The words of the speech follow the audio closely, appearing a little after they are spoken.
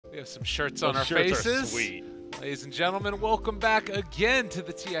We have some shirts on our faces. Are sweet. Ladies and gentlemen, welcome back again to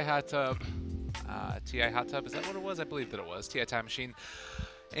the TI Hot Tub. TI Hot Tub, is that what it was? I believe that it was. TI Time Machine.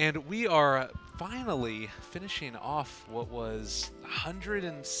 And we are finally finishing off what was 100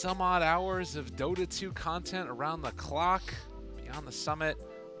 and some odd hours of Dota 2 content around the clock, Beyond the Summit,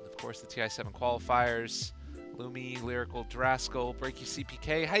 and of course the TI7 qualifiers. Lumi, Lyrical, Draskell, Breaky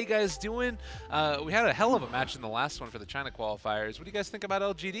CPK. How you guys doing? We had a hell of a match in the last one for the China qualifiers. What do you guys think about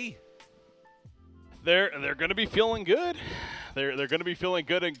LGD? They're going to be feeling good. They're going to be feeling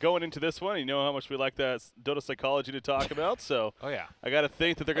good and going into this one. You know how much we like that Dota psychology to talk about. So oh yeah, I got to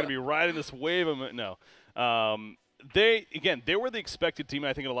think that they're going to be riding this wave. No, they were the expected team.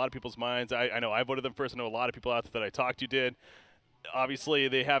 I think in a lot of people's minds. I know I voted them first. I know a lot of people out there that I talked to did. Obviously,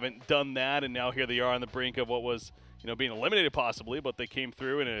 they haven't done that, and now here they are on the brink of what was, being eliminated possibly, but they came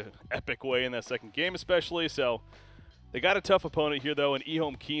through in an epic way in that second game especially. So they got a tough opponent here, though, in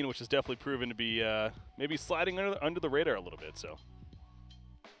EHOME.Keen, which has definitely proven to be maybe sliding under the radar a little bit. So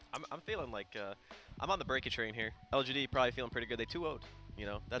I'm feeling like I'm on the breaky train here. LGD probably feeling pretty good. They 2-0'd,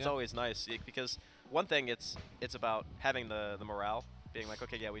 That's always nice because one thing, it's about having the morale, being like,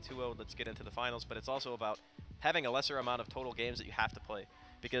 okay, yeah, we 2-0'd, let's get into the finals, but it's also about having a lesser amount of total games that you have to play.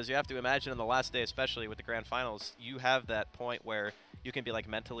 Because you have to imagine on the last day, especially with the grand finals, you have that point where you can be like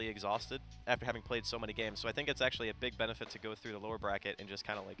mentally exhausted after having played so many games. So I think it's actually a big benefit to go through the lower bracket and just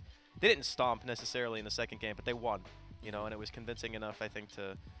kind of like, they didn't stomp necessarily in the second game, but they won, and it was convincing enough, I think,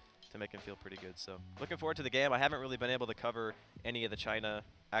 to make them feel pretty good. So looking forward to the game. I haven't really been able to cover any of the China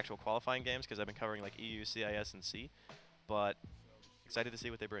actual qualifying games because I've been covering like EU, CIS, and C, but excited to see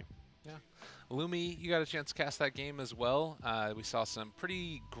what they bring. Yeah. Lumi, you got a chance to cast that game as well. We saw some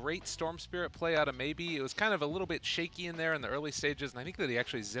pretty great Storm Spirit play out of Maybe. It was kind of a little bit shaky in there in the early stages, and I think that he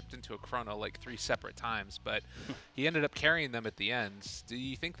actually zipped into a chrono like 3 separate times, but he ended up carrying them at the end. Do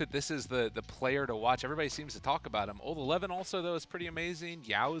you think that this is the player to watch? Everybody seems to talk about him. Old 11 also, though, is pretty amazing.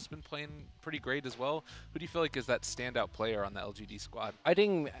 Yao's been playing pretty great as well. Who do you feel like is that standout player on the LGD squad? I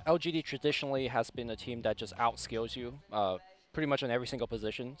think LGD traditionally has been a team that just outskills you pretty much on every single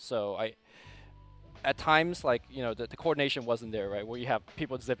position. So at times, like, the coordination wasn't there, right? Where you have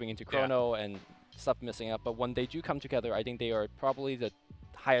people zipping into chrono and stuff missing up. But when they do come together, I think they are probably the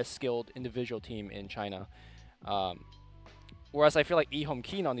highest skilled individual team in China. Whereas I feel like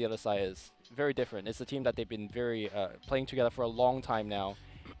EHOME.Keen on the other side is very different. It's a team that they've been very playing together for a long time now,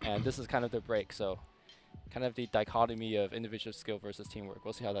 and this is kind of their break. So kind of the dichotomy of individual skill versus teamwork.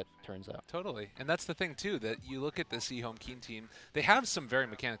 We'll see how that turns out. Totally. And that's the thing, too, that you look at this EHOME.Keen team, they have some very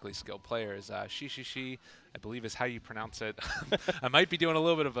mechanically skilled players. Shi, I believe is how you pronounce it. I might be doing a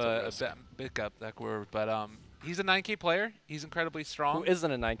little bit of a pick up that word, but he's a 9K player. He's incredibly strong. Who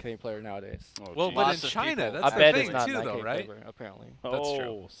isn't a 9K player nowadays? Oh, well, but in China, that's I the bet thing, it's not too, 9K though, right? Player, apparently. That's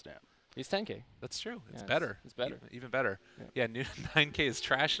true. Snap. He's 10K. That's true. It's yeah, better. It's better. Even better. Yeah, 9K is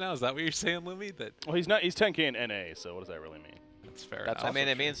trash now? Is that what you're saying, Lumi? Well, he's not. He's 10K in NA, so what does that really mean? That's fair. I mean,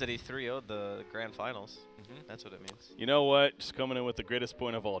 it means that he 3-0'd the grand finals. That's what it means. You know what? Just coming in with the greatest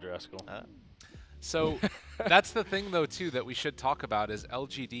point of all, Draskell. So that's the thing, though, too, that we should talk about is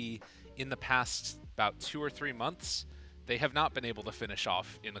LGD in the past about 2 or 3 months, they have not been able to finish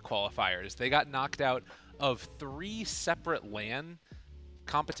off in the qualifiers. They got knocked out of 3 separate LAN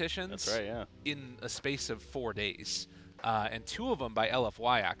competitions. That's right, yeah. In a space of 4 days. And 2 of them by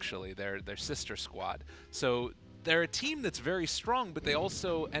LFY, actually, their sister squad. So they're a team that's very strong, but they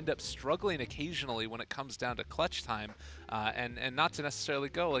also end up struggling occasionally when it comes down to clutch time. And not to necessarily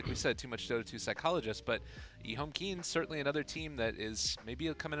go, like we said, too much Dota 2 psychologist, but EHOME.Keen certainly another team that is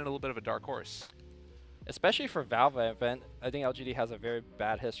maybe coming in a little bit of a dark horse. Especially for Valve event, I think LGD has a very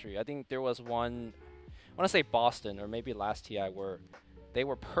bad history. I think there was one, I want to say Boston, or maybe last TI, where they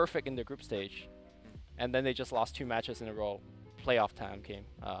were perfect in the group stage, and then they just lost 2 matches in a row. Playoff time came.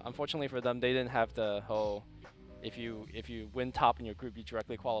 Unfortunately for them, they didn't have the whole, if you win top in your group, you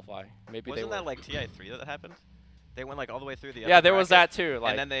directly qualify. Maybe wasn't that like TI3 that happened? They went like all the way through the yeah, there was that too.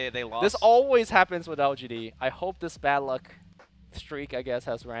 Like, and then they lost. This always happens with LGD. I hope this bad luck streak, I guess,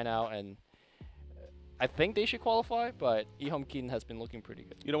 has ran out, and I think they should qualify, but EHOME.Keen has been looking pretty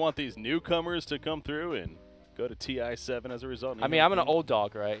good. You don't want these newcomers to come through and go to TI7 as a result. I mean, I'm an old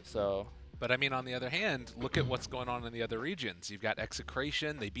dog, right? So. But I mean, on the other hand, look at what's going on in the other regions. You've got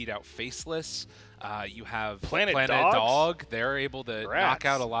Execration. They beat out Faceless. You have Planet Dog. They're able to knock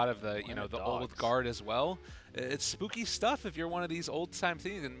out a lot of the, Planet the Dogs. old guard as well. It's spooky stuff if you're one of these old-time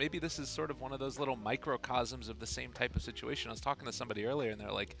things, and maybe this is sort of one of those little microcosms of the same type of situation. I was talking to somebody earlier, and they're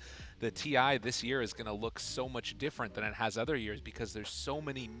like, the TI this year is going to look so much different than it has other years because there's so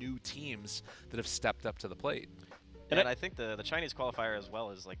many new teams that have stepped up to the plate. And I think the Chinese qualifier as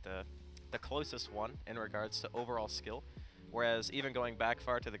well is like the closest one in regards to overall skill. Whereas even going back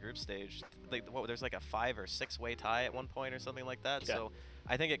far to the group stage, like there's like a 5 or 6 way tie at one point or something like that. Yeah. So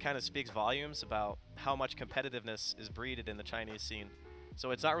I think it kind of speaks volumes about how much competitiveness is breeded in the Chinese scene.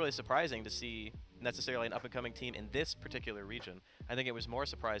 So it's not really surprising to see necessarily an up-and-coming team in this particular region. I think it was more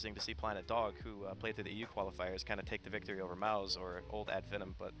surprising to see Planet Dog, who played through the EU qualifiers, kind of take the victory over Mouse or old Ad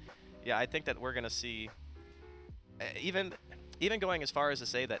Venom. But yeah, I think that we're going to see, even going as far as to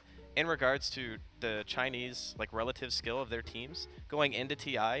say that in regards to the Chinese like relative skill of their teams, going into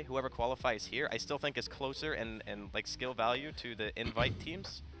TI, whoever qualifies here, I still think is closer and like skill value to the invite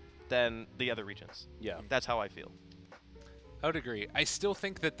teams than the other regions. Yeah. That's how I feel. I would agree. I still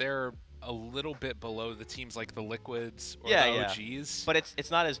think that they're a little bit below the teams like the Liquids or Yeah, the yeah. OGs. But it's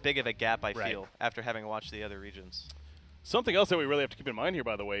not as big of a gap, I Right. feel, after having watched the other regions. Something else that we really have to keep in mind here,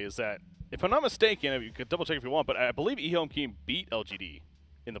 by the way, is that, if I'm not mistaken, you could double check if you want, but I believe EHOME.Keen beat LGD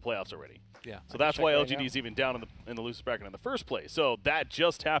in the playoffs already. Yeah. So that's why right LGD is even down in the losers bracket in the first place. So that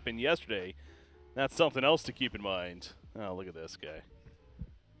just happened yesterday. That's something else to keep in mind. Oh, look at this guy.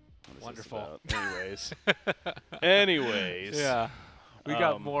 What is this Wonderful. about? Anyways. Yeah. We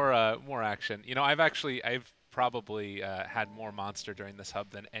got more action. You know, I've probably had more Monster during this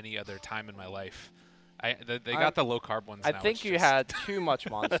hub than any other time in my life. They got the low carb ones. I now, think it's you just- had too much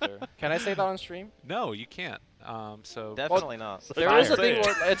Monster. Can I say that on stream? No, you can't. So Definitely not. There is a Say thing it.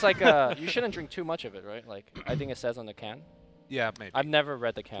 where it's like you shouldn't drink too much of it, right? Like I think it says on the can. yeah, maybe. I've never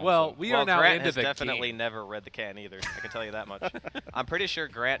read the can. Well, so. we Well, are now Grant into has the definitely game. never read the can either. I can tell you that much. I'm pretty sure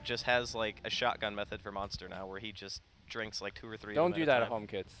Grant just has like a shotgun method for Monster now, where he just drinks like 2 or 3. Don't of them do a that at time. home,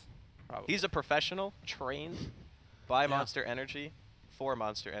 kids. Probably. He's a professional, trained by Yeah. Monster Energy for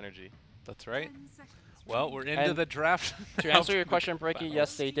Monster Energy. That's right. Well, we're into And the draft. To now. answer your question, Bricky,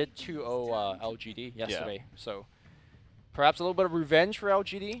 yes, they did 2-0 LGD yesterday. So perhaps a little bit of revenge for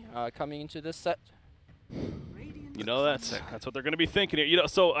LGD coming into this set. You know, that's what they're going to be thinking here. You know,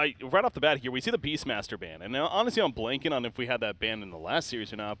 so right off the bat here, we see the Beastmaster ban. And now, honestly, I'm blanking on if we had that ban in the last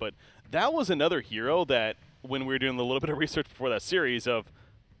series or not, but that was another hero that, when we were doing a little bit of research before that series,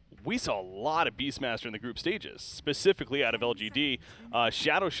 we saw a lot of Beastmaster in the group stages, specifically out of LGD.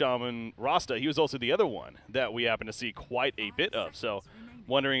 Shadow Shaman Rasta, he was also the other one that we happened to see quite a bit of. So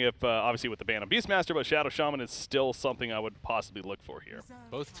wondering if, obviously with the ban on Beastmaster, but Shadow Shaman is still something I would possibly look for here.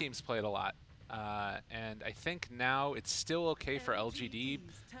 Both teams played a lot. And I think now it's still okay for LGD.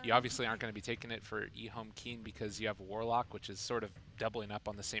 You obviously aren't going to be taking it for EHOME.Keen because you have Warlock, which is sort of doubling up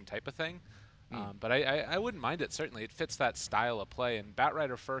on the same type of thing. But I wouldn't mind it, certainly. It fits that style of play. And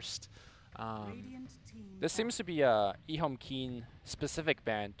Batrider first. This seems to be a EHOME.Keen specific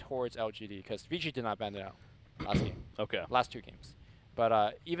ban towards LGD because VG did not ban it out last game, Okay. last 2 games.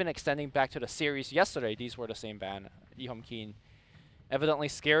 But even extending back to the series yesterday, these were the same ban. EHOME.Keen evidently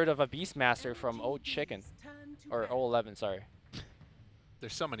scared of a Beastmaster from Old Chicken, or 011, sorry.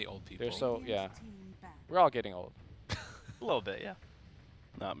 There's so many old people. They're so, yeah. We're all getting old. A little bit, yeah.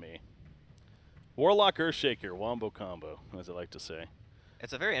 Not me. Warlock Earthshaker, Wombo Combo, as I like to say.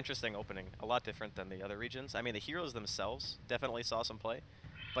 It's a very interesting opening, a lot different than the other regions. I mean, the heroes themselves definitely saw some play,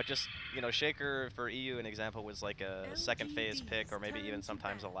 but just, you know, Shaker for EU, an example, was like a second phase pick or maybe even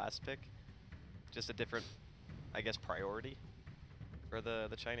sometimes a last pick. Just a different, I guess, priority for the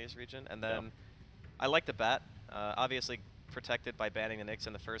Chinese region. And then I like the Bat, obviously protected by banning the Nyx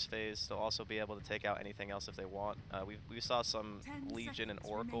in the first phase. They'll also be able to take out anything else if they want. We saw some Legion and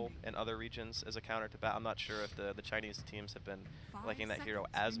Oracle in other regions as a counter to Bat. I'm not sure if the Chinese teams have been liking that hero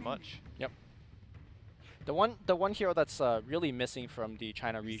as much. Yep. The one hero that's really missing from the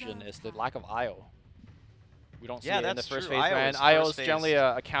China region is the lack of IO. We don't see Yeah, it in the that's first true. phase IO ban. is IO first is generally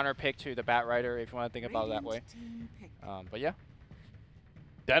phase. a counter pick to the Batrider, if you want to think about it that way. But yeah.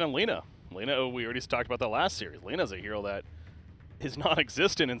 That and Lena. Lena, we already talked about that last series. Lena's a hero that is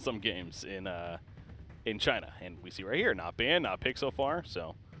non-existent in some games in China, and we see right here, not banned, not picked so far.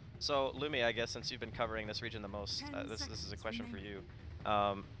 So Lumi, I guess since you've been covering this region the most, this is a question for you.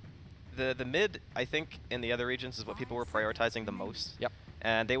 The mid, I think, in the other regions is what people were prioritizing the most. Yep.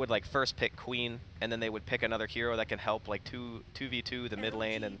 And they would like first pick Queen, and then they would pick another hero that can help like 2v2 the mid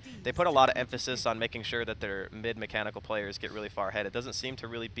lane, and they put a lot of emphasis on making sure that their mid mechanical players get really far ahead. It doesn't seem to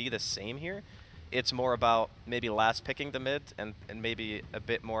really be the same here. It's more about maybe last picking the mid and maybe a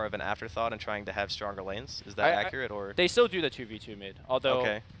bit more of an afterthought and trying to have stronger lanes. Is that accurate, or? They still do the 2v2 mid, although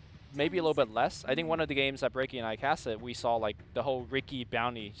Okay. maybe a little bit less. I think one of the games that Breaky and I casted, we saw like the whole Ricky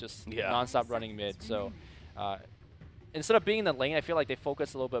bounty just non-stop running mid. So instead of being in the lane, I feel like they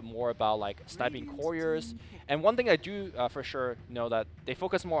focus a little bit more about like sniping couriers. And one thing I do for sure know that they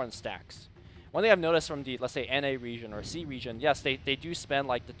focus more on stacks. one thing I've noticed from the, let's say, NA region or C region, yes, they do spend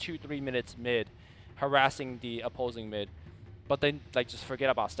like the 2-3 minutes mid harassing the opposing mid, but then like just forget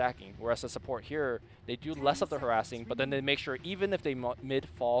about stacking. Whereas the support here, they do less of the harassing, but then they make sure even if they mid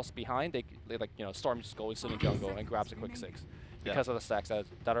falls behind, they like, you know, Storm just goes in the jungle and grabs a quick 6 because of the stacks that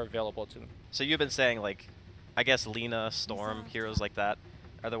are available to them. So you've been saying, like, I guess Lina, Storm, heroes like that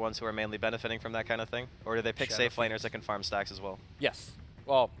are the ones who are mainly benefiting from that kind of thing? Or do they pick safe laners that can farm stacks as well? Yes.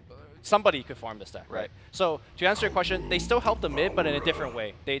 Well, somebody could farm the stack, right? So to answer your question, they still help the mid, but in a different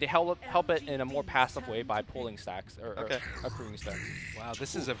way. They help it in a more passive way by pulling stacks or accruing stacks. Wow,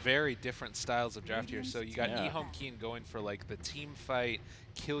 this is a very different styles of draft here. So you got EHOME.Keen going for like the team fight,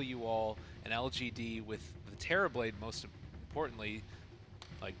 kill you all, and LGD with the Terrorblade, most importantly,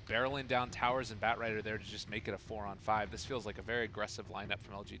 like barreling down towers and Batrider there to just make it a 4-on-5. This feels like a very aggressive lineup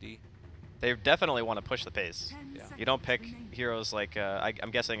from LGD. They definitely want to push the pace. Yeah. You don't pick heroes like,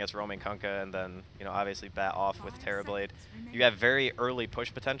 I'm guessing it's roaming Kunkka and then, you know, obviously bat off with Terrorblade. You have very early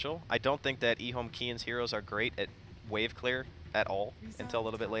push potential. I don't think that EHOME.Keen's heroes are great at wave clear at all until a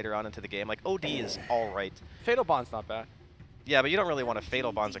little bit later on into the game. Like, OD is all right. Fatal Bond's not bad. Yeah, but you don't really want to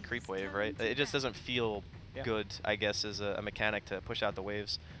Fatal Bonds a creep wave, right? It just doesn't feel good, I guess, as a mechanic to push out the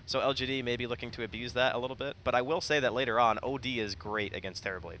waves. So LGD may be looking to abuse that a little bit, but I will say that later on, OD is great against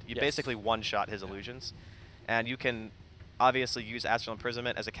Terrorblade. You basically one-shot his illusions, and you can obviously use Astral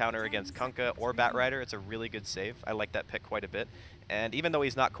Imprisonment as a counter against Kunkka or Batrider. It's a really good save. I like that pick quite a bit. And even though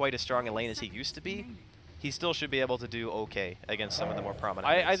he's not quite as strong in lane as he used to be, he still should be able to do okay against some of the more prominent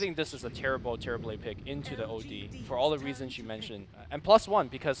I think this is a terrible Terrorblade pick into the OD for all the reasons you mentioned. And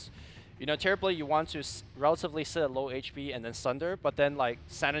 +1, because you know, Terrorblade, you want to relatively sit at low HP and then Sunder, but then like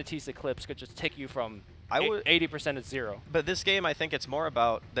Sanity's Eclipse could just take you from 80% to 0. But this game, I think it's more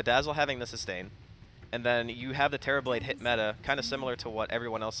about the Dazzle having the sustain, and then you have the Terrorblade hit meta, kind of similar to what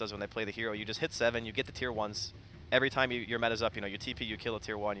everyone else does when they play the hero. You just hit 7, you get the tier 1s. Every time your meta's up, you know, you TP, you kill a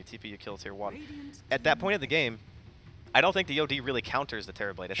tier 1, you TP, you kill a tier 1. At that point of the game, I don't think the OD really counters the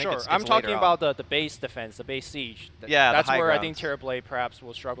Terrorblade. I think it's I'm talking about the base defense, the base siege. That's where I think Terrorblade perhaps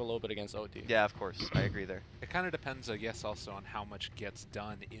will struggle a little bit against OD. Yeah, of course. I agree there. It kind of depends, I guess, also on how much gets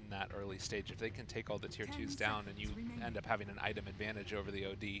done in that early stage. If they can take all the tier 2s down and you end up having an item advantage over the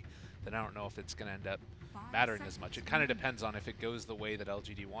OD, then I don't know if it's going to end up mattering as much. It kind of depends on if it goes the way that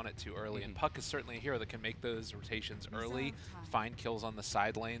LGD want it to early. And Puck is certainly a hero that can make those rotations early, find kills on the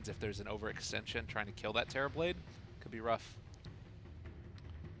side lanes if there's an overextension trying to kill that Terrorblade. Could be rough.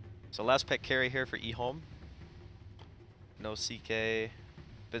 So last pick carry here for EHOME. No CK.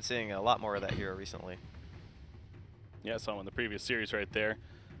 Been seeing a lot more of that hero recently. Yeah, I saw him in the previous series right there.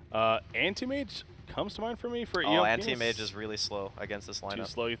 Anti-Mage comes to mind for me for EHOME. Oh, Anti-Mage is really slow against this lineup. Too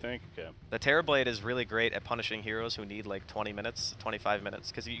slow, you think? Okay. The Terrorblade is really great at punishing heroes who need like 20 minutes, 25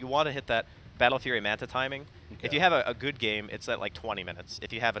 minutes, because you want to hit that Battle Fury Manta timing. Okay. If you have a good game, it's at like 20 minutes.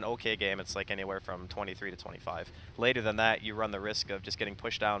 If you have an okay game, it's like anywhere from 23 to 25. Later than that, you run the risk of just getting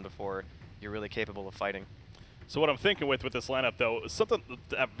pushed down before you're really capable of fighting. So what I'm thinking with this lineup, though, is something,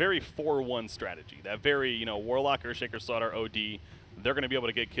 that very 4-1 strategy, that very, you know, Warlock, Earthshaker, Slaughter, OD, they're going to be able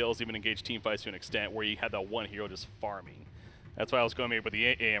to get kills, even engage team fights to an extent where you had that one hero just farming. That's why I was going maybe with the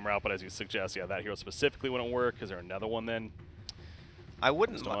AM route, but as you suggest, yeah, that hero specifically wouldn't work. Is there another one then? I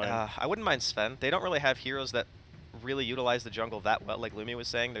wouldn't mind Sven. They don't really have heroes that really utilize the jungle that well. Like Lumi was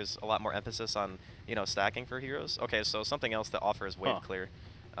saying, there's a lot more emphasis on, you know, stacking for heroes. Okay, so something else that offers wave clear.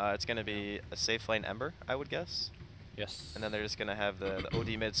 It's going to be a safe lane Ember, I would guess. Yes. And then they're just going to have the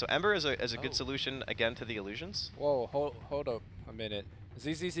OD mid. So Ember is a good solution, again, to the illusions. Whoa, hold up a minute.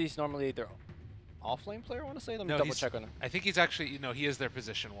 ZZZ's normally their off-lane player, I want to say? Let me double check on him. I think he's actually, you know, he is their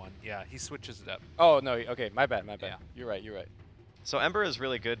position 1. Yeah, he switches it up. Oh, no, okay, my bad. Yeah. You're right. So Ember is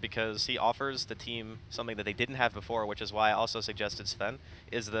really good because he offers the team something that they didn't have before, which is why I also suggested Sven,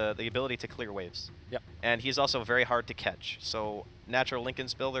 is the ability to clear waves. Yep. And he's also very hard to catch. So natural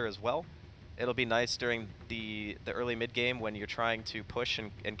Linken's builder as well. It'll be nice during the early mid-game when you're trying to push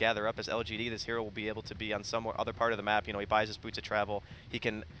and gather up as LGD. This hero will be able to be on some other part of the map. You know, he buys his boots of travel. He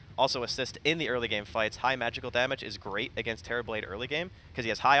can also assist in the early game fights. High magical damage is great against Terrorblade early game because he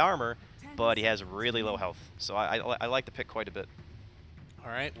has high armor, but he has really low health. So I like the pick quite a bit. All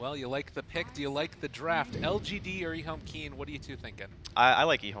right, well, you like the pick. Do you like the draft? LGD or EHOME.Keen? What are you two thinking? I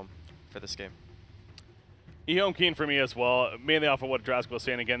like EHOME for this game. EHOME.Keen for me as well, mainly off of what Drasko was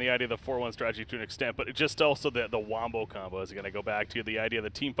saying. Again, the idea of the 4-1 strategy to an extent, but just also the wombo combo is going to go back to the idea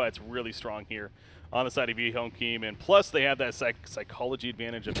the team fight's really strong here on the side of EHOME.Keen, and plus they have that psychology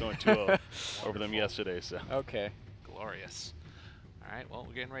advantage of going 2-0 over them yesterday. So okay, glorious. All right, well,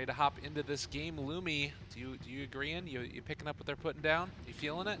 we're getting ready to hop into this game. Lumi, do you agreeing? You picking up what they're putting down? You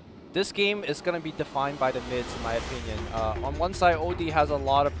feeling it? this game is going to be defined by the mids, in my opinion. On one side, OD has a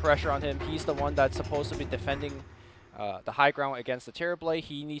lot of pressure on him. He's the one that's supposed to be defending the high ground against the Terrorblade.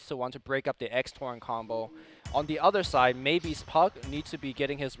 He needs to want to break up the X-Torrent combo. On the other side, maybe's Puck needs to be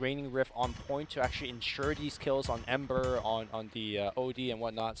getting his Raining Rift on point to actually ensure these kills on Ember, on the OD and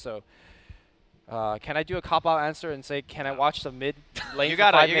whatnot. So can I do a cop-out answer and say, can I watch the mid lane You for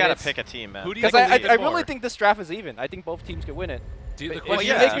 5 minutes? gotta pick a team, man. Who do you Because believe I in more? really think this draft is even. I think both teams could win it. The If question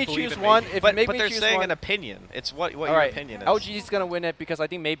you is, make do me you believe choose in one, Maybe? if But, you make but me they're choose saying one, an opinion. It's what your alright, opinion is. LGD's going to win it because I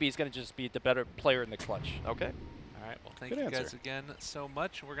think maybe he's going to just be the better player in the clutch. Okay. All right, well, thank Good you answer. guys again so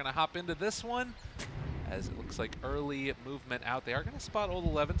much. We're going to hop into this one as it looks like early movement out. They are going to spot Old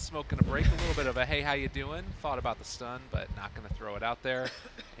 11, smoking a break, a little bit of a, hey, how you doing? Thought about the stun, but not going to throw it out there.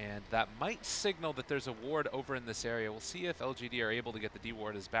 And that might signal that there's a ward over in this area. We'll see if LGD are able to get the D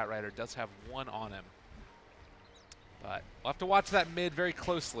ward, as Batrider does have one on him. But we'll have to watch that mid very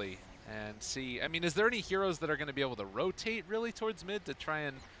closely and see. I mean, is there any heroes that are going to be able to rotate really towards mid to try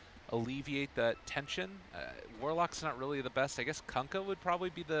and alleviate that tension? Warlock's not really the best. I guess Kunkka would probably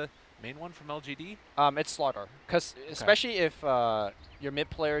be the main one from LGD. It's Slaughter. Because especially if your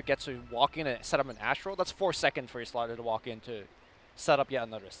mid player gets to walk in and set up an Astral, that's 4 seconds for your Slaughter to walk in to set up yet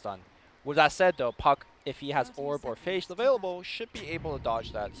another stun. With that said, though, Puck, if he has Orb or Phase available, should be able to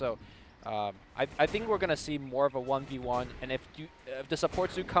dodge that. So I think we're going to see more of a 1v1. And if the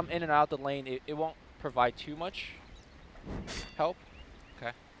supports do come in and out of the lane, it won't provide too much help.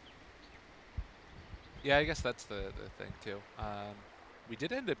 Okay. Yeah, I guess that's the thing, too. We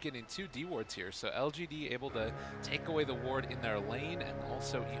did end up getting 2 D wards here, so LGD able to take away the ward in their lane, and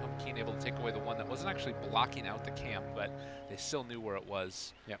also EHOME.Keen able to take away the one that wasn't actually blocking out the camp, but they still knew where it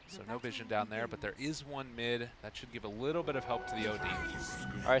was. Yep. So no vision down there, but there is one mid. That should give a little bit of help to the OD.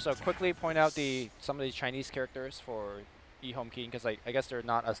 All right, so quickly point out some of the Chinese characters for EHOME.Keen, because I guess they're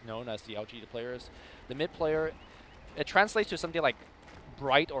not as known as the LGD players. The mid player, it translates to something like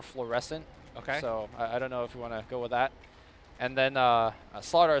bright or fluorescent. Okay. So I don't know if you want to go with that. And then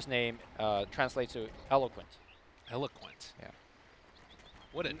Slaughter's name translates to eloquent. Eloquent. Yeah.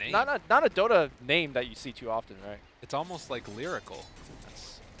 What a name. Not a Dota name that you see too often, right? It's almost like lyrical.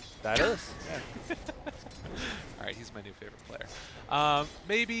 That is. Yeah. All right, he's my new favorite player.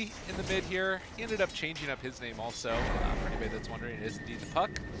 Maybe in the mid here, he ended up changing up his name also. For anybody that's wondering, it is indeed the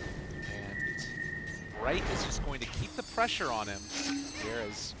Puck. And Bright is just going to keep the pressure on him. Here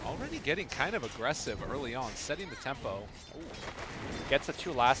is already getting kind of aggressive early on, setting the tempo. Ooh. Gets the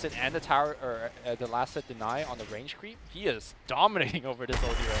 2 last hit and the tower, or the last hit deny on the range creep. He is dominating over this OD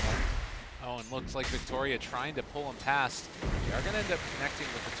right now. Oh, and looks like Victoria trying to pull him past. They are going to end up connecting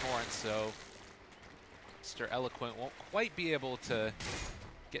with the Torrent, so Mr. Eloquent won't quite be able to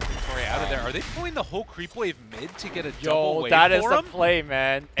get Victoria out of there. Are they pulling the whole creep wave mid to get a double wave that is for the him? play,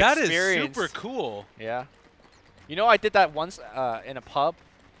 man. That is Experience. super cool. Yeah. You know, I did that once in a pub.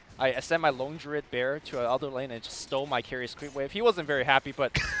 I sent my Lone Druid Bear to another lane and just stole my Curious Creep Wave. He wasn't very happy,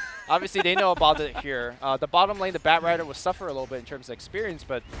 but obviously they know about it here. The bottom lane, the Batrider will suffer a little bit in terms of experience,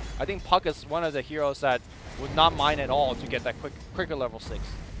 but I think Puck is one of the heroes that would not mind at all to get that quicker level 6.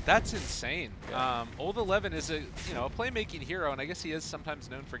 That's insane. Yeah. Old 11 is a playmaking hero, and I guess he is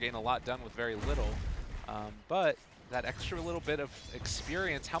sometimes known for getting a lot done with very little. But that extra little bit of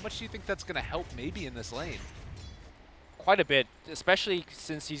experience, how much do you think that's going to help maybe in this lane? Quite a bit, especially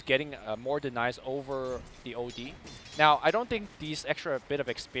since he's getting more denies over the OD. Now, I don't think these extra bit of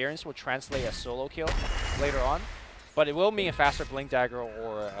experience will translate as solo kill later on, but it will mean a faster Blink Dagger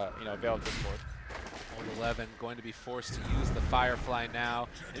or Veil of Discord. Old 11 going to be forced to use the Firefly now.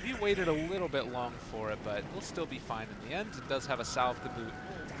 Maybe waited a little bit long for it, but will still be fine in the end. It does have a salve to boot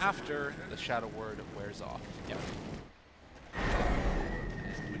after the Shadow Word wears off. Yep.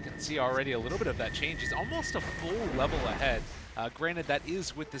 And we can see already a little bit of that change. He's almost a full level ahead. Granted, that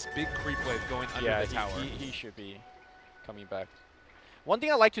is with this big creep wave going under the tower. He should be coming back. One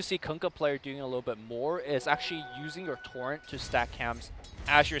thing I like to see Kunkka player doing a little bit more is actually using your Torrent to stack camps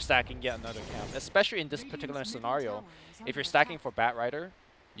as you're stacking yet another camp. Especially in this particular scenario, if you're stacking for Batrider,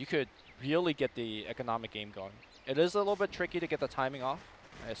 you could really get the economic game going. It is a little bit tricky to get the timing off,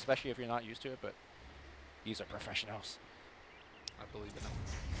 especially if you're not used to it, but these are professionals. I believe in him.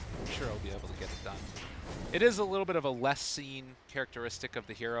 I'm sure he'll be able to get it done. It is a little bit of a less seen characteristic of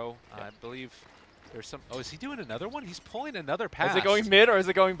the hero. Yeah. I believe there's some... Oh, is he doing another one? He's pulling another pass. Is it going mid or is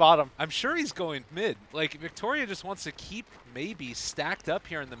it going bottom? I'm sure he's going mid. Like, Victoria just wants to keep maybe stacked up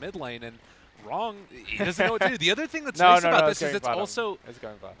here in the mid lane, and wrong, he doesn't know what to do. The other thing that's nice about this is it's bottom. also... It's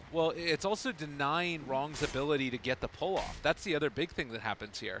going bottom. Well, it's also denying Wrong's ability to get the pull off. That's the other big thing that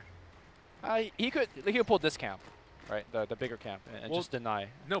happens here. He could pull this camp. right? The bigger camp, and Well, just deny.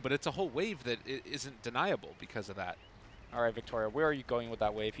 No, but it's a whole wave that isn't deniable because of that. All right, Victoria, where are you going with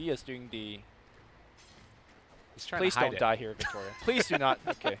that wave? He is doing the... He's trying Please to hide don't it. die here, Victoria. Please do not.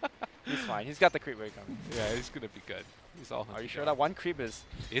 Okay. He's fine. He's got the creep wave coming. Yeah, he's going to be good. He's all Are you sure that one creep is...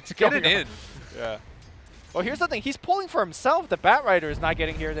 It's getting going on? in. Yeah. Well, here's the thing. He's pulling for himself. The Bat Rider is not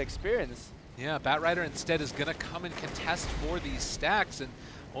getting here to experience. Yeah, Bat Rider instead is going to come and contest for these stacks, and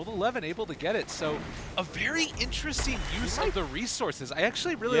Old 11 able to get it. So a very interesting use of the resources. I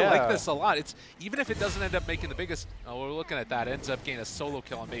actually really like this a lot. It's even if it doesn't end up making the biggest, we're looking at that, ends up getting a solo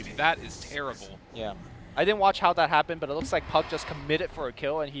kill on Maybe. That is terrible. Yeah. I didn't watch how that happened, but it looks like Puck just committed for a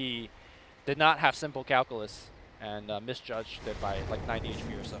kill, and he did not have simple calculus and misjudged it by like 90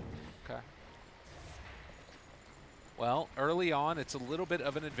 HP or so. Okay. Well, early on, it's a little bit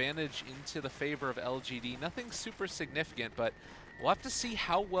of an advantage into the favor of LGD. Nothing super significant, but we'll have to see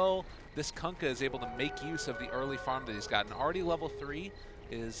how well this Kunkka is able to make use of the early farm that he's gotten. Already level 3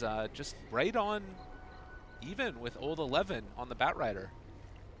 is just right on even with Old 11 on the Bat Rider.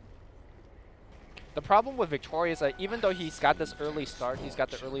 The problem with Victoria is that even though he's got this early start, he's got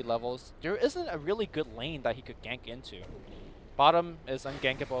the early levels, there isn't a really good lane that he could gank into. Bottom is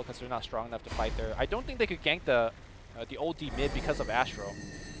ungankable because they're not strong enough to fight there. I don't think they could gank the OD mid because of Astro.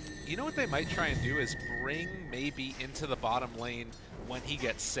 You know what they might try and do is bring Maybe into the bottom lane when he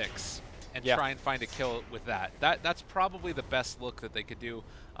gets 6 and try and find a kill with that. That's probably the best look that they could do.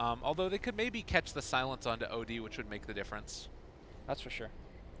 Although they could maybe catch the silence onto OD, which would make the difference. That's for sure.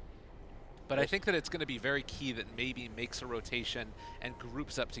 But I think that it's going to be very key that Maybe makes a rotation and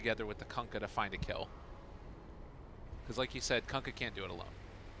groups up together with the Kunkka to find a kill. Because like you said, Kunkka can't do it alone.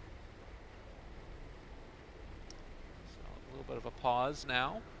 So a little bit of a pause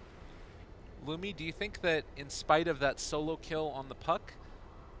now. Lumi, do you think that in spite of that solo kill on the Puck,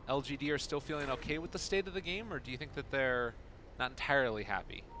 LGD are still feeling okay with the state of the game, or do you think that they're not entirely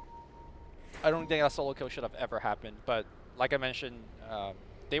happy? I don't think that solo kill should have ever happened, but like I mentioned,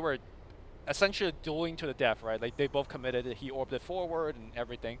 they were essentially dueling to the death, right? Like they both committed. He orbited forward and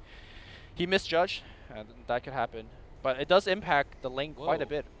everything. He misjudged, and that could happen. But it does impact the lane quite a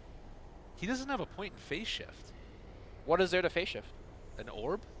bit. He doesn't have a point in phase shift. What is there to phase shift? An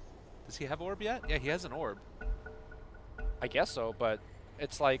orb? Does he have orb yet? Yeah, he has an orb. I guess so, but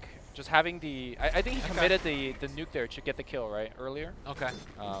it's like just having the... I think he committed the nuke there to get the kill, right? Earlier. Okay.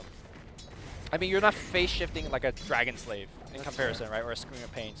 I mean, you're not phase shifting like a Dragon Slave in comparison, right? Or a Scream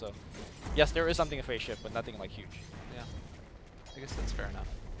of Pain, so... Yes, there is something to phase shift, but nothing like huge. Yeah. I guess that's fair enough.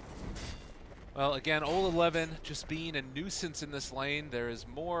 Well, again, Old 11 just being a nuisance in this lane. There is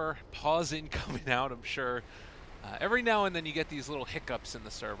more pausing coming out, I'm sure. Every now and then you get these little hiccups in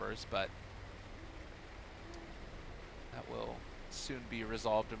the servers, but that will soon be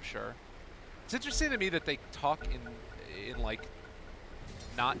resolved, I'm sure. It's interesting to me that they talk in like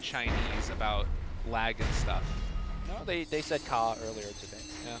not Chinese about lag and stuff. No, they said Ka earlier today.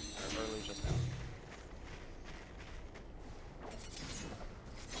 Yeah. Or earlier just now.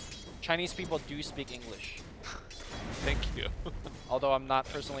 Chinese people do speak English. Thank you. Although I'm not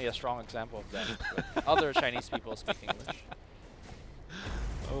personally a strong example of that. But other Chinese people speak English.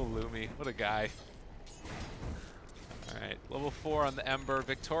 Oh, Lumi, what a guy. All right, level 4 on the Ember.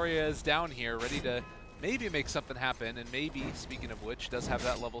 Victoria is down here, ready to maybe make something happen. And maybe, speaking of which, does have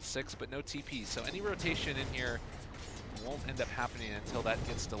that level 6, but no TP. So any rotation in here won't end up happening until that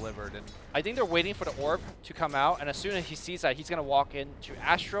gets delivered. And I think they're waiting for the orb to come out, and as soon as he sees that, he's going to walk into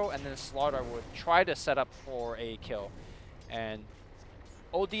Astro, and then Slaughter would try to set up for a kill. And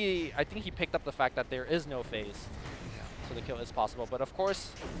OD, I think he picked up the fact that there is no phase, so the kill is possible. But of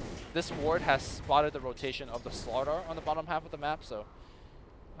course, this ward has spotted the rotation of the Slaughter on the bottom half of the map, so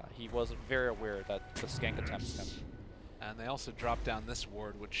he was very aware that the skank attempt is coming. And they also dropped down this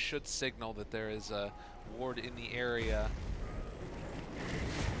ward, which should signal that there is a ward in the area.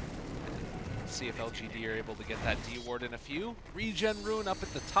 Let's see if LGD are able to get that D ward in a few. Regen rune up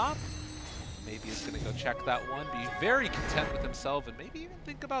at the top. Maybe he's going to go check that one, be very content with himself, and maybe even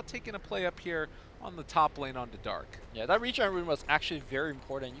think about taking a play up here on the top lane onto Dark. Yeah, that regen rune was actually very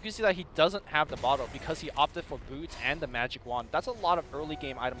important. You can see that he doesn't have the bottle because he opted for boots and the magic wand. That's a lot of early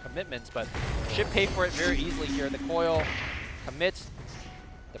game item commitments, but should pay for it very easily here. The coil commits.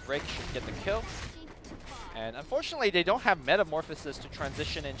 The break should get the kill. And unfortunately, they don't have Metamorphosis to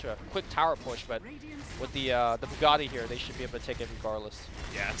transition into a quick tower push, but with the Bugatti here, they should be able to take it regardless.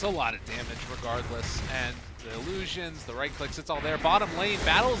 Yeah, it's a lot of damage regardless. And the illusions, the right clicks, it's all there. Bottom lane,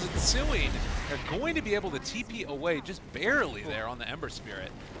 battles ensuing. They're going to be able to TP away just barely there on the Ember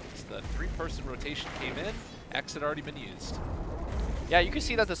Spirit. As the 3-person rotation came in, X had already been used. Yeah, you can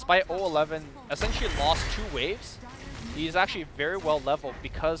see that despite 011 essentially lost 2 waves, He's actually very well leveled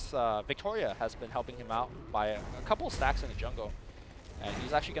because Victoria has been helping him out by a couple of stacks in the jungle. And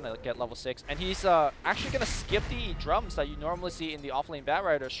he's actually going to get level 6. And he's actually going to skip the drums that you normally see in the offlane Bat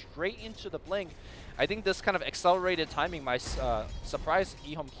Rider straight into the blink. I think this kind of accelerated timing might surprise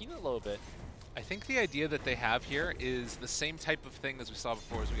EHOME.Keen a little bit. I think the idea that they have here is the same type of thing as we saw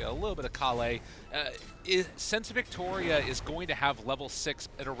before, as we got a little bit of Kale. Since Victoria is going to have level 6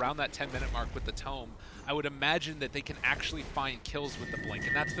 at around that 10-minute mark with the Tome, I would imagine that they can actually find kills with the Blink,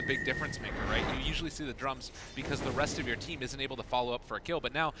 and that's the big difference maker, right? You usually see the drums because the rest of your team isn't able to follow up for a kill,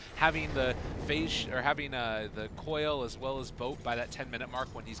 but now having the phase, or having the coil as well as Boat by that 10-minute mark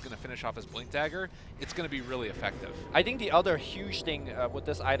when he's going to finish off his Blink Dagger, it's going to be really effective. I think the other huge thing with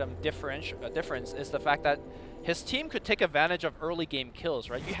this item difference is the fact that his team could take advantage of early game kills,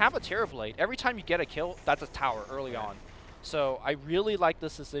 right? You have a Terrorblade. Every time you get a kill, that's a tower early on. So I really like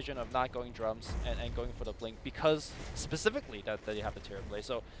this decision of not going drums and going for the Blink because specifically that you have the Terrorblade.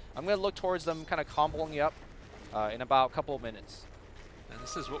 So I'm going to look towards them kind of comboing you up in about a couple of minutes. And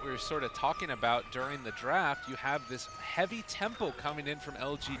this is what we were sort of talking about during the draft. You have this heavy tempo coming in from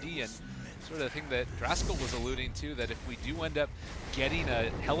LGD, and sort of the thing that Draskell was alluding to, that if we do end up getting a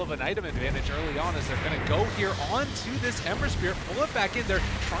hell of an item advantage early on, is they're going to go here onto this Ember Spirit, pull it back in. They're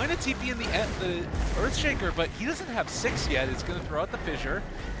trying to TP in the Earthshaker, but he doesn't have 6 yet. It's going to throw out the Fissure.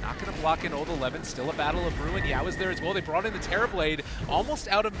 Not going to block in Old 11. Still a Battle of Ruin. Yao is there as well. They brought in the Terrorblade. Almost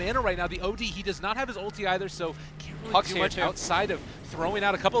out of mana right now. The OD, he does not have his ulti either, so can't really do much outside of throwing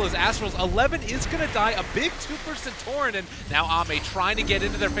out a couple of his Astrals. 11 is going to die. A big 2% Torrent, and now Ame trying to get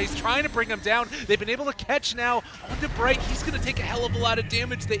into their face, trying to bring him down. They've been able to catch now onto Bright. He's going to take a hell of a lot of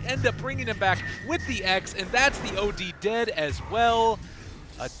damage. They end up bringing him back with the X, and that's the OD dead as well.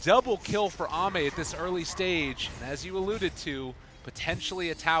 A double kill for Ame at this early stage, and as you alluded to, potentially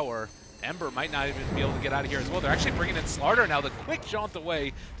a tower. Ember might not even be able to get out of here as well. They're actually bringing in Slardar now. The quick jaunt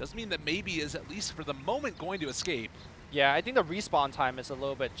away does mean that maybe is at least for the moment going to escape. Yeah, I think the respawn time is a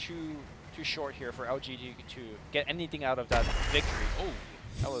little bit too short here for LGD to get anything out of that victory. Oh,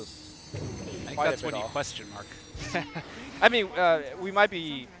 that was I think that's when you question mark. I mean, we might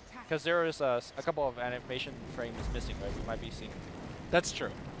be, because there is a couple of animation frames missing, right? We might be seeing That's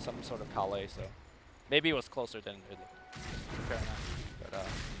true. some sort of Kale, so maybe it was closer than it looked. Fair enough. But,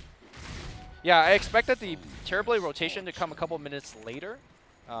 yeah, I expected the Terrorblade rotation to come a couple minutes later,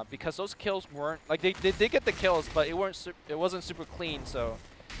 because those kills weren't, like, they did get the kills, but it wasn't super clean, so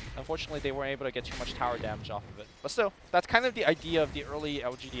unfortunately they weren't able to get too much tower damage off of it. But still, that's kind of the idea of the early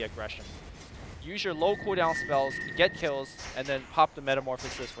LGD aggression. Use your low cooldown spells, get kills, and then pop the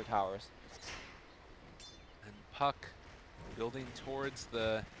Metamorphosis for towers. And Puck building towards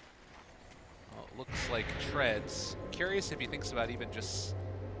the, well, it looks like treads. Curious if he thinks about even just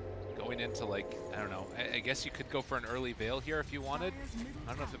going into, like, I don't know, I guess you could go for an early Veil here if you wanted. I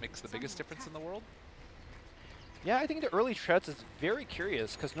don't know if it makes the biggest difference in the world. Yeah, I think the early treads is very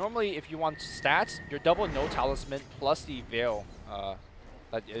curious, because normally if you want stats, your double no talisman plus the Veil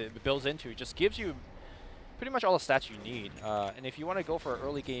that it builds into just gives you pretty much all the stats you need. And if you want to go for an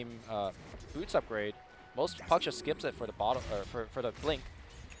early game boots upgrade, most Puck just skips it for the bottom, for the Blink.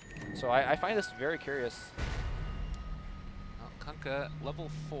 So I find this very curious. Kunkka, level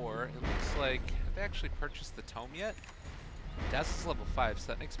 4. It looks like, have they actually purchased the Tome yet? Daz is level 5, so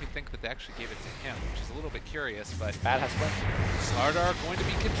that makes me think that they actually gave it to him, which is a little bit curious, but Bad has split. Slardar going to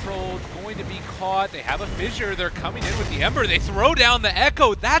be controlled, going to be caught. They have a Fissure. They're coming in with the Ember. They throw down the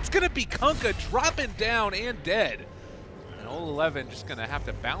Echo. That's going to be Kunkka dropping down and dead. And Old 11 just going to have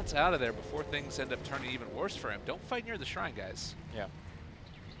to bounce out of there before things end up turning even worse for him. Don't fight near the shrine, guys. Yeah.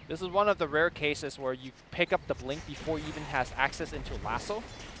 This is one of the rare cases where you pick up the Blink before he even has access into Lasso.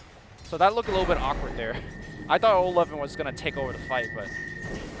 So that looked a little bit awkward there. I thought Old 11 was going to take over the fight, but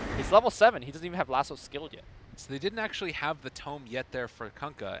he's level 7. He doesn't even have Lasso skilled yet. So they didn't actually have the Tome yet there for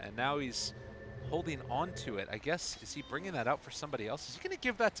Kunkka, and now he's holding on to it. I guess, is he bringing that out for somebody else? Is he going to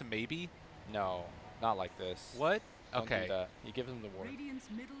give that to maybe? No, not like this. What? Don't Okay. do that. You give him the ward.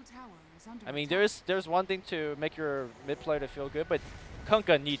 Middle tower is under I mean, attack. there's one thing to make your mid player to feel good, but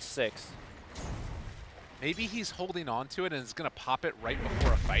Kunkka needs 6. Maybe he's holding on to it and is going to pop it right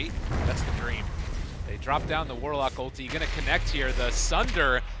before a fight. That's the dream. They drop down the Warlock ulti. Going to connect here. The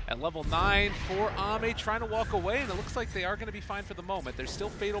Sunder at level 9 for Ame trying to walk away, and it looks like they are going to be fine for the moment. They're still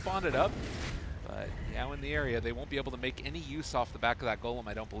Fatal bonded up, but now in the area, they won't be able to make any use off the back of that Golem,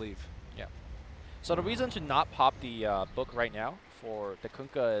 I don't believe. Yeah. So the reason to not pop the book right now for the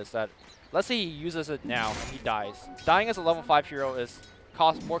Kunkka is that, let's say he uses it now and he dies. Dying as a level 5 hero is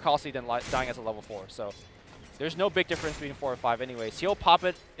more costly than dying as a level 4. So there's no big difference between 4 or 5 anyways. He'll pop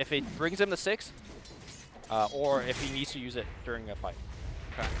it if it brings him to 6. or if he needs to use it during a fight.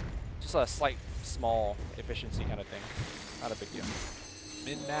 Okay. Just a slight, small efficiency kind of thing. Not a big deal.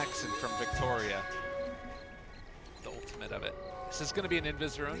 Min-maxing from Victoria. The ultimate of it. This is going to be an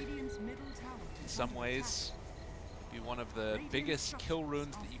invis rune. Radiant's middle tower In is some under ways, be one of the biggest kill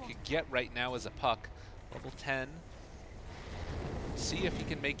runes that you could get right now as a puck. Level 10. See if he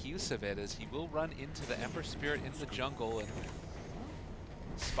can make use of it, as he will run into the Ember Spirit in the jungle and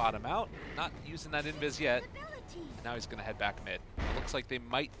spot him out. Not using that invis yet. And now he's going to head back mid. It looks like they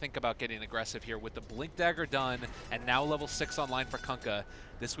might think about getting aggressive here with the Blink Dagger done and now level 6 online for Kunkka.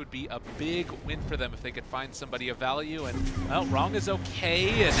 This would be a big win for them if they could find somebody of value. And, well, Wrong is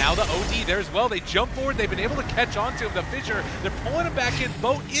okay. And now the OD there as well. They jump forward. They've been able to catch onto him. The Fissure, they're pulling him back in.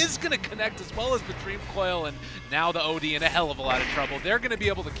 Boat is going to connect as well as the Dream Coil. And now the OD in a hell of a lot of trouble. They're going to be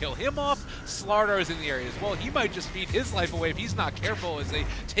able to kill him off. Slardar is in the area as well. He might just feed his life away if he's not careful as they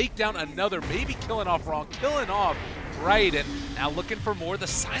take down another, maybe killing off Wrong, killing off Bright, and now looking for more. The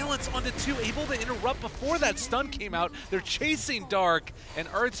silence onto 2, able to interrupt before that stun came out. They're chasing Dark, and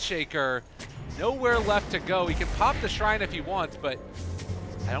Earthshaker, nowhere left to go. He can pop the Shrine if he wants, but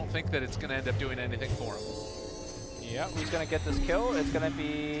I don't think that it's going to end up doing anything for him. Yeah, who's going to get this kill? It's going to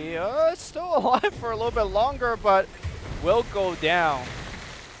be still alive for a little bit longer, but will go down.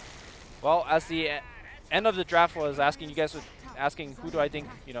 Well, as the end of the draft was asking, you guys were asking who do I think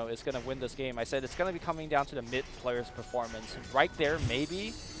is going to win this game. I said it's going to be coming down to the mid player's performance. Right there,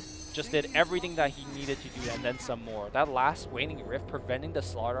 maybe just did everything that he needed to do and then some more. That last Waning Rift preventing the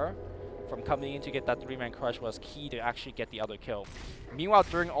Slardar from coming in to get that 3-man crush was key to actually get the other kill. Meanwhile,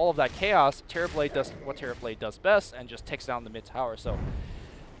 during all of that chaos, Terrorblade does what Terrorblade does best and just takes down the mid tower. So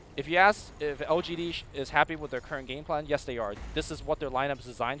if you ask if LGD is happy with their current game plan, yes they are. This is what their lineup is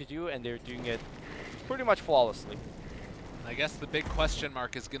designed to do, and they're doing it pretty much flawlessly. I guess the big question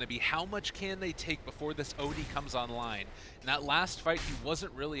mark is going to be how much can they take before this OD comes online. In that last fight, he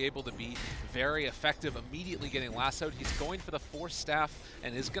wasn't really able to be very effective immediately getting lassoed. He's going for the Force Staff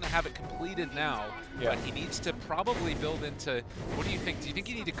and is going to have it completed now. Yeah. But he needs to probably build into, what do you think? Do you think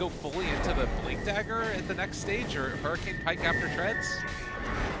you need to go fully into the Blink Dagger at the next stage, or Hurricane Pike after Treads?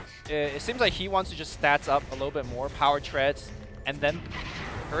 It seems like he wants to just stats up a little bit more, power Treads, and then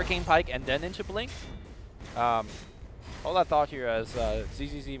Hurricane Pike, and then into Blink. All that thought here as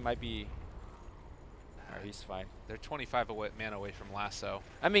ZZZ might be... he's fine. They're 25 man away from Lasso.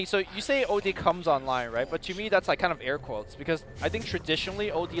 I mean, so you say OD comes online, right? But to me, that's like kind of air quotes, because I think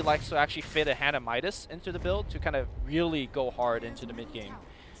traditionally OD likes to actually fit a Hand of Midas into the build to kind of really go hard into the mid game.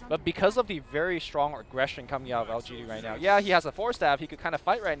 But because of the very strong aggression coming out of LGD right now, yeah, he has a Force Staff, he could kind of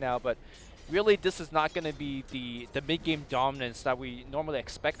fight right now, but really this is not going to be the mid game dominance that we normally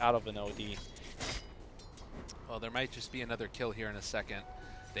expect out of an OD. Well, there might just be another kill here in a second.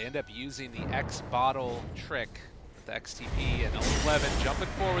 They end up using the X bottle trick with the XTP and 11 jumping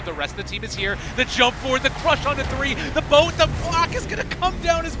forward. The rest of the team is here. The jump forward, the crush onto 3. The boat, the block is going to come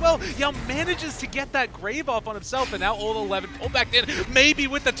down as well. Yao manages to get that grave off on himself, and now Old 11 pull back in. Maybe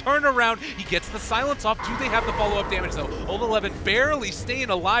with the turnaround, he gets the silence off. Do they have the follow-up damage though? Old 11 barely staying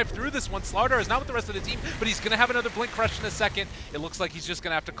alive through this one. Slardar is not with the rest of the team, but he's going to have another blink crush in a second. It looks like he's just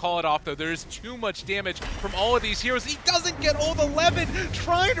going to have to call it off though. There is too much damage from all of these heroes. He doesn't get Old 11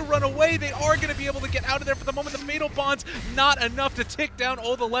 trying to run away. They are going to be able to get out of there for the moment. The Fatal Bonds not enough to tick down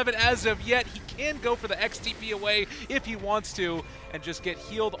Old 11 as of yet. He can go for the XTP away if he wants to and just get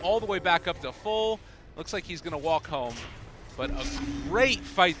healed all the way back up to full. Looks like he's going to walk home, but a great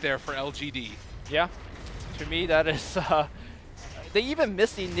fight there for LGD. Yeah, to me that is, they even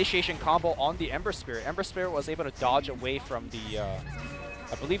missed the initiation combo on the Ember Spirit. Ember Spirit was able to dodge away from the,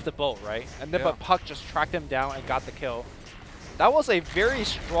 I believe the boat, right? And then but Puck just tracked him down and got the kill. That was a very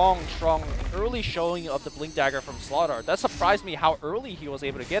strong early showing of the Blink Dagger from Slardar. That surprised me how early he was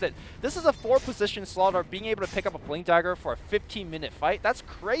able to get it. This is a 4-position Slardar being able to pick up a Blink Dagger for a 15-minute fight. That's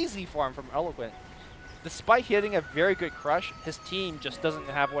crazy for him from Eloquent. Despite hitting a very good crush, his team just doesn't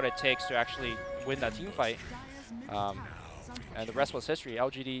have what it takes to actually win that team fight. And the rest was history.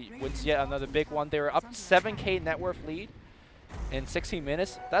 LGD wins yet another big one. They were up 7K net worth lead in 16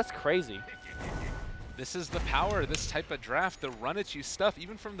 minutes. That's crazy. This is the power of this type of draft, the run-at-you stuff.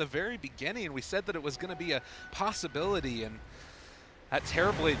 Even from the very beginning, we said that it was going to be a possibility, and that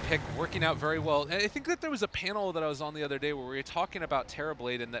Terrorblade pick working out very well. And I think that there was a panel that I was on the other day where we were talking about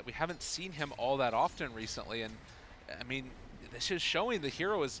Terrorblade and that we haven't seen him all that often recently. And, I mean, this is showing the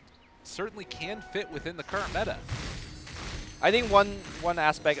hero certainly can fit within the current meta. I think one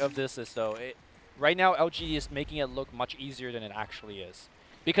aspect of this is, though, right now LGD is making it look much easier than it actually is.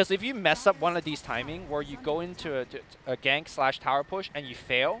 Because if you mess up one of these timing where you go into a gank / tower push and you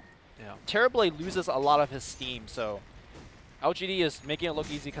fail, Yeah. Terrorblade loses a lot of his steam, so LGD is making it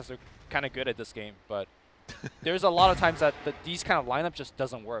look easy because they're kind of good at this game, but there's a lot of times that these kind of lineup just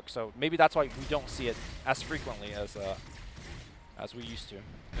doesn't work. So maybe that's why we don't see it as frequently as we used to.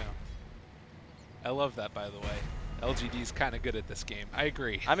 Yeah. I love that, by the way. LGD's kind of good at this game. I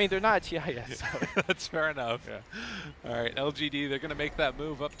agree. I mean, they're not at TI yet, so. That's fair enough. Yeah. All right, LGD, they're going to make that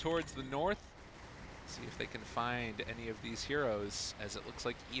move up towards the north. See if they can find any of these heroes, as it looks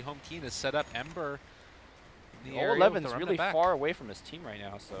like EHOME.Keen has set up Ember in the area. 11 with is the really back. far away from his team right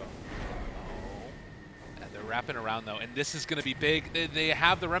now, so. And they're wrapping around, though, and this is going to be big. They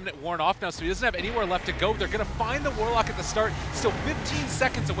have the Remnant worn off now, so he doesn't have anywhere left to go. They're going to find the Warlock at the start, still 15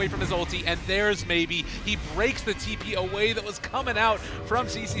 seconds away from his ulti, and there's maybe. He breaks the TP away that was coming out from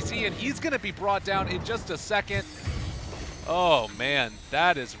CCC, and he's going to be brought down in just a second. Oh, man,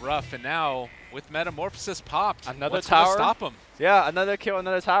 that is rough. And now, with Metamorphosis popped, Another what's gonna tower. stop him? Yeah, another kill,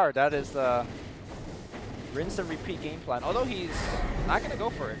 another tower. That is the rinse and repeat game plan. Although he's not going to go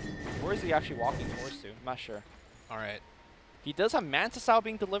for it. Where is he actually walking towards to? I'm not sure. All right. He does have Mantis Out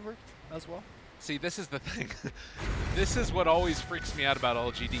being delivered as well. See, this is the thing. This is what always freaks me out about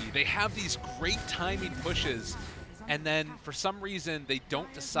LGD. They have these great timing pushes, and then for some reason they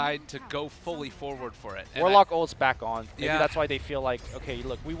don't decide to go fully forward for it. And Warlock ult's back on. Maybe Yeah. that's why they feel like, okay,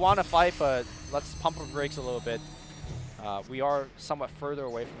 look, we want to fight, but let's pump our brakes a little bit. We are somewhat further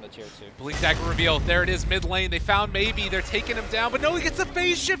away from the tier 2. Blink Dagger reveal. There it is, mid lane. They found maybe. They're taking him down, but no, he gets a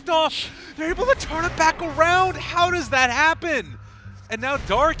phase shift off. They're able to turn it back around. How does that happen? And now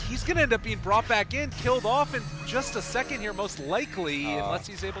Dark, he's going to end up being brought back in, killed off in just a second here, most likely, unless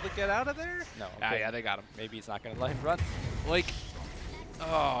he's able to get out of there. No. Ah, Okay. yeah, they got him. Maybe he's not going to let him run. Like,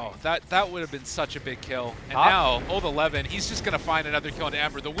 oh, that would have been such a big kill. And Huh? now, Old 11, he's just going to find another kill into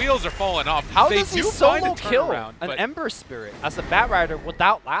Ember. The wheels are falling off. How they does he do find solo a kill turnaround, an but Ember Spirit as a Bat Rider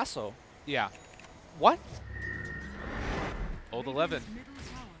without lasso? yeah, What? Old 11,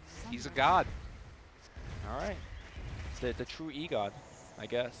 he's a god. All right. The true E-God, I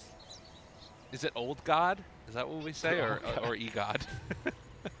guess. Is it old god? Is that what we say, or e-god?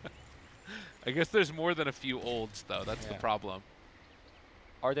 I guess there's more than a few olds, though. That's the Yeah. problem.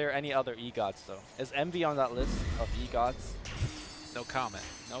 Are there any other E-Gods, though? Is Envy on that list of E-Gods? No comment.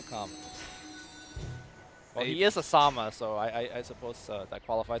 No comment. Well, Maybe. he is a Sama, so I suppose that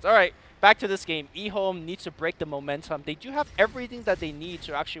qualifies. All right, back to this game. EHOME needs to break the momentum. They do have everything that they need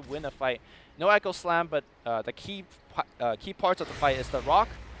to actually win a fight. No Echo Slam, but the key parts of the fight is the Rock,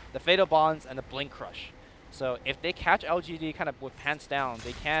 the Fatal Bonds, and the Blink Crush. So if they catch LGD kind of with pants down,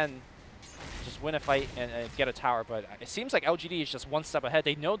 they can just win a fight and get a tower. But it seems like LGD is just one step ahead.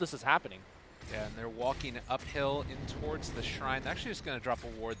 They know this is happening. Yeah, and they're walking uphill in towards the shrine. They're actually just going to drop a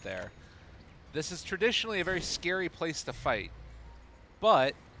ward there. This is traditionally a very scary place to fight.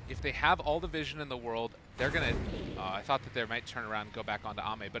 But if they have all the vision in the world, they're going to... I thought that they might turn around and go back onto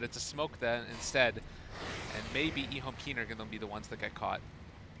Ame, but it's a smoke then instead. And maybe EHOME.Keen are going to be the ones that get caught.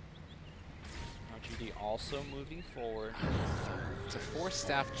 LGD also moving forward. It's a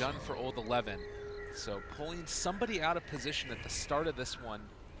 4-staff done for Old 11. So pulling somebody out of position at the start of this one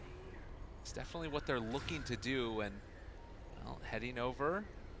is definitely what they're looking to do. And, well, heading over.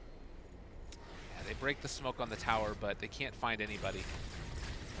 Yeah, they break the smoke on the tower, but they can't find anybody,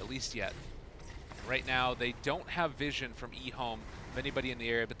 at least yet. And right now, they don't have vision from EHOME of anybody in the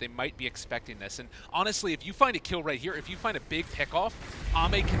area, but they might be expecting this. And honestly, if you find a kill right here, if you find a big pick-off,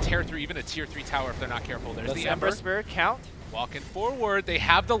 Ame can tear through even a tier 3 tower if they're not careful. There's Does the Ember Ember. Spirit count? Walking forward, they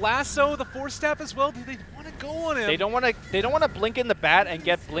have the lasso, the 4-staff as well. Do they want to go on him? They don't want to. They don't want to blink in the bat and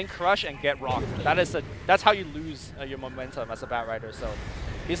get Blink Crush and get rocked. That's how you lose your momentum as a Bat Rider. So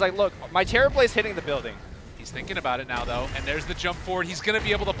he's like, look, my Terrorblade's hitting the building. He's thinking about it now, though, and there's the jump forward. He's going to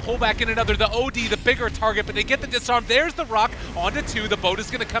be able to pull back in another, the OD, the bigger target, but they get the disarm. There's the Rock onto 2. The boat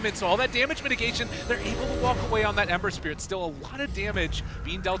is going to come in, so all that damage mitigation, they're able to walk away on that Ember Spirit. Still a lot of damage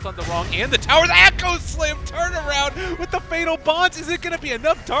being dealt on the Wrong and the tower. The Echo Slam turnaround with the Fatal Bonds. Is it going to be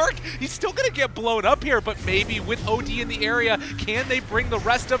enough? Dark, he's still going to get blown up here, but maybe with OD in the area, can they bring the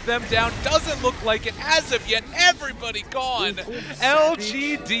rest of them down? Doesn't look like it as of yet. Everybody gone.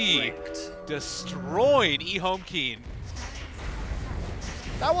 LGD destroying EHOME.Keen.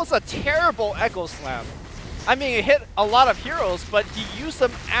 That was a terrible Echo Slam. I mean, it hit a lot of heroes, but he used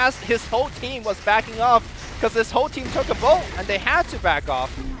them as his whole team was backing off because his whole team took a boat and they had to back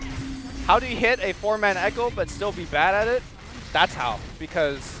off. How do you hit a 4-man Echo but still be bad at it? That's how,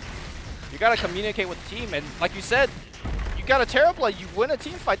 because you got to communicate with the team. And like you said, you got a Terrorblade, you win a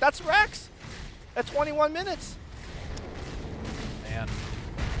team fight. That's Rex at 21 minutes. Man.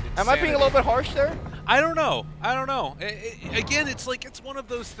 Am I being a little bit harsh there? I don't know. I don't know. Again, it's like it's one of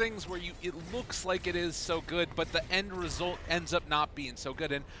those things where it looks like it is so good, but the end result ends up not being so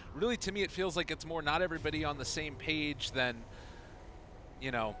good. And really, to me, it feels like it's more not everybody on the same page than,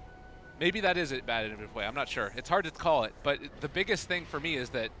 you know, maybe that is a bad way. I'm not sure. It's hard to call it. But the biggest thing for me is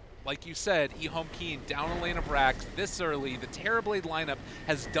that, like you said, EHOME.Keen down a lane of racks this early. The Terrorblade lineup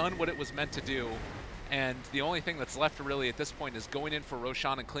has done what it was meant to do. And the only thing that's left really at this point is going in for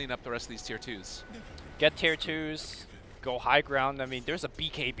Roshan and clean up the rest of these tier 2s. Get tier 2s, go high ground. I mean, there's a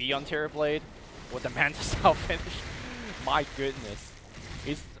BKB on Terrorblade with the Manta Style finish. My goodness.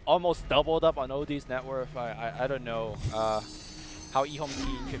 He's almost doubled up on OD's net worth. I don't know how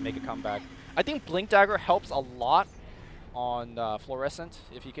EHOME.Keen can make a comeback. I think Blink Dagger helps a lot on Fluorescent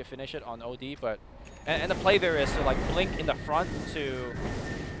if you can finish it on OD, but and the play there is to like blink in the front to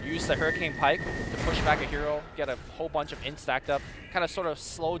use the Hurricane Pike to push back a hero, get a whole bunch of int stacked up, kind of sort of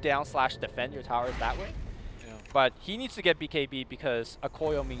slow down / defend your towers that way. Yeah. But he needs to get BKB because a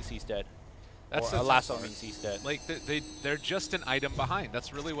coil means he's dead. That's or a lasso means he's dead. Like they're just an item behind.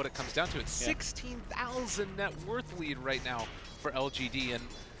 That's really what it comes down to. It's 16,000 net worth lead right now for LGD, and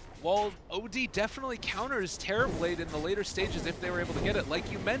while OD definitely counters Terrorblade in the later stages if they were able to get it,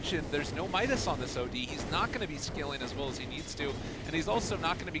 like you mentioned, there's no Midas on this OD. He's not going to be scaling as well as he needs to, and he's also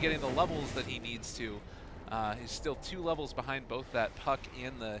not going to be getting the levels that he needs to. He's still 2 levels behind both that Puck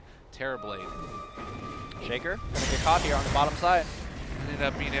and the Terrorblade. Shaker gonna get caught here on the bottom side. Ended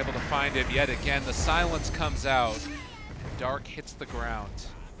up being able to find him yet again. The silence comes out. Dark hits the ground.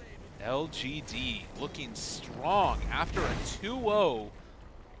 LGD looking strong after a 2-0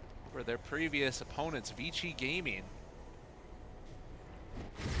 for their previous opponents, Vici Gaming.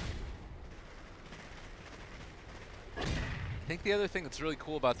 I think the other thing that's really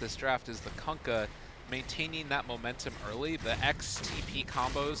cool about this draft is the Kunkka maintaining that momentum early, the XTP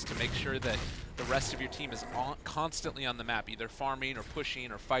combos to make sure that the rest of your team is constantly on the map, either farming or pushing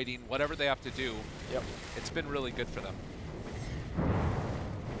or fighting, whatever they have to do. Yep. It's been really good for them.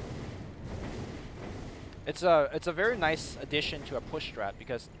 It's a very nice addition to a push strat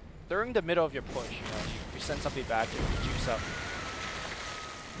because during the middle of your push, you send something back to juice up.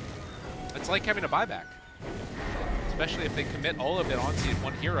 It's like having a buyback, especially if they commit all of it onto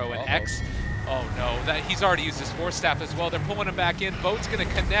one hero. And X, oh no, that he's already used his Force Staff as well. They're pulling him back in. Boat's going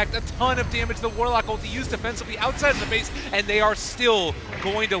to connect. A ton of damage. The Warlock ulti used defensively outside of the base, and they are still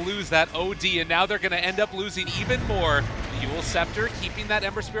going to lose that OD, and now they're going to end up losing even more. Dual Scepter keeping that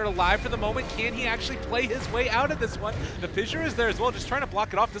Ember Spirit alive for the moment. Can he actually play his way out of this one? The Fissure is there as well, just trying to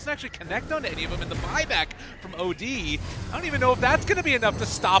block it off. Doesn't actually connect onto any of them. And the buyback from OD, I don't even know if that's going to be enough to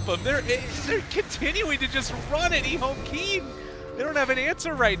stop them. They're continuing to just run at EHOME.Keen. They don't have an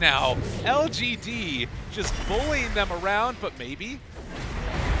answer right now. LGD just bullying them around, but maybe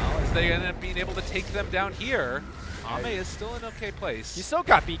as they end up being able to take them down here. Ame is still in okay place. He still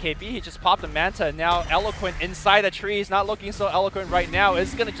got BKB. He just popped the Manta, and now Eloquent inside the trees, not looking so eloquent right now.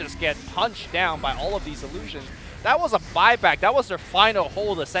 Is going to just get punched down by all of these illusions. That was a buyback. That was their final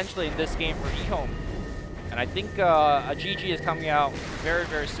hold, essentially, in this game for EHOME. And I think a GG is coming out very,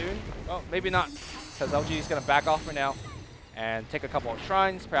 very soon. Well, maybe not, because LG is going to back off for now and take a couple of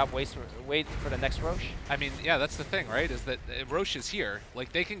shrines, perhaps wait for the next Roche. I mean, yeah, that's the thing, right? Is that Roche is here.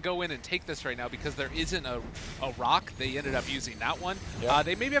 Like, they can go in and take this right now because there isn't a rock. They ended up using that one. Yep.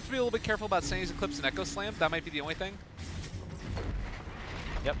 They maybe have to be a little bit careful about Sunny's Eclipse and Echo Slam. That might be the only thing.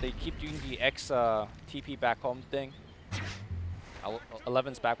 Yep, they keep doing the X TP back home thing.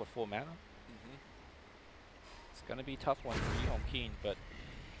 11's back with full mana. It's going to be a tough one for EHOME.Keen, but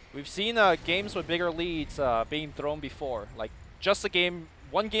we've seen games with bigger leads being thrown before. Like just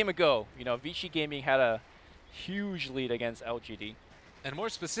one game ago, Vici Gaming had a huge lead against LGD. And more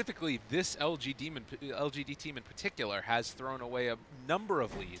specifically, this LGD team in particular has thrown away a number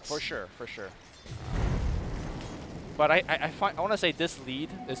of leads. For sure, for sure. But I want to say this lead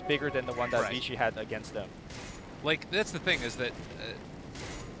is bigger than the one that Vici had against them. Like, that's the thing is that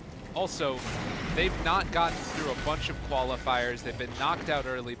also, they've not gotten through a bunch of qualifiers. They've been knocked out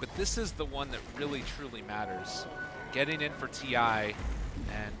early, but this is the one that really, truly matters. Getting in for TI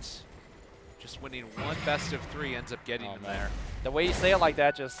and just winning one best of 3 ends up getting them there. The way you say it like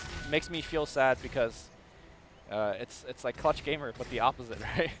that just makes me feel sad because it's like Clutch Gamer, but the opposite,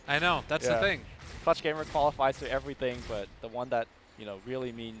 right? I know, that's the thing. Clutch Gamer qualifies to everything, but the one that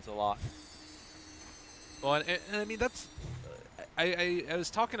really means a lot. Well, and I mean that's. I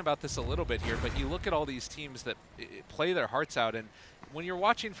was talking about this a little bit here, but you look at all these teams that play their hearts out, and when you're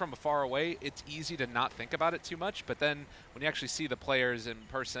watching from afar away, it's easy to not think about it too much, but then when you actually see the players in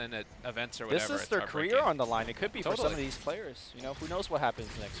person at events or whatever, this is their career on the line. It could be for some of these players. Who knows what happens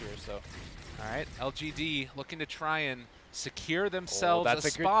next year, so All right, LGD looking to try and secure themselves that's a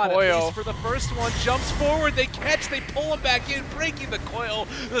a good spot at coil. least for the first one. Jumps forward, they catch, they pull him back in, breaking the coil.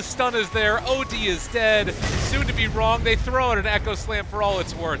 The stun is there, OD is dead. Soon to be wrong, they throw out an Echo Slam for all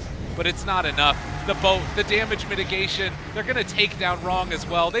it's worth, but it's not enough. The boat, the damage mitigation, they're gonna take down Wrong as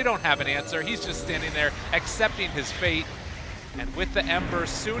well. They don't have an answer, he's just standing there accepting his fate. And with the Ember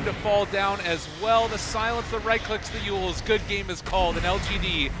soon to fall down as well, the silence, the right clicks, the Yules, good game is called, and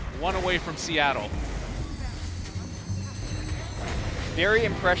LGD one away from Seattle. Very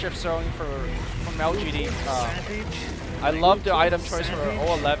impressive throwing from LGD. I love the item choice for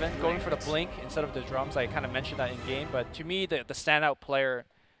 011, going for the blink instead of the drums. I kind of mentioned that in game, but to me, the standout player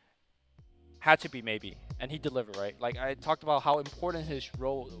had to be Maybe, and he delivered, right? Like I talked about how important his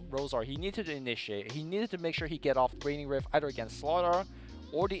roles are. He needed to initiate. He needed to make sure he get off Raining Rift either against Slaughter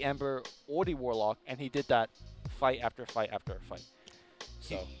or the Ember or the Warlock, and he did that fight after fight after fight.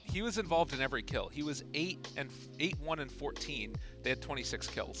 So he was involved in every kill. He was 8-1 and 14. They had 26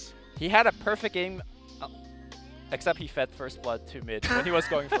 kills. he had a perfect game, except he fed First Blood to mid when he was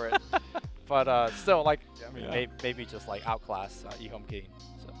going for it. But still, like, I mean, maybe just like outclass EHOME.Keen.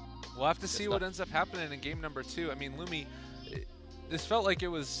 So We'll have to see what ends up happening in game number 2. I mean, Lumi, this felt like it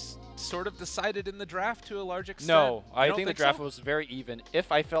was sort of decided in the draft to a large extent. No, I don't think the draft was very even.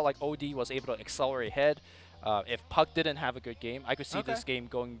 If I felt like OD was able to accelerate ahead, if Puck didn't have a good game, I could see this game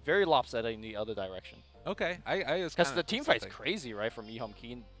going very lopsided in the other direction. Okay, I was because the team fight's crazy, right? From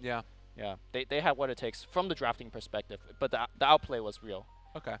EHOME.Keen. Yeah. Yeah, they had what it takes from the drafting perspective, but the outplay was real.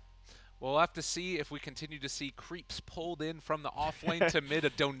 Okay. We'll have to see if we continue to see creeps pulled in from the off lane to mid, a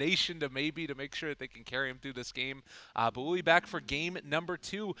donation to Maybe to make sure that they can carry him through this game. But we'll be back for game number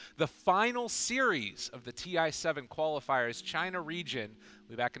 2, the final series of the TI7 qualifiers, China region.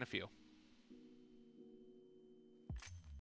 We'll be back in a few.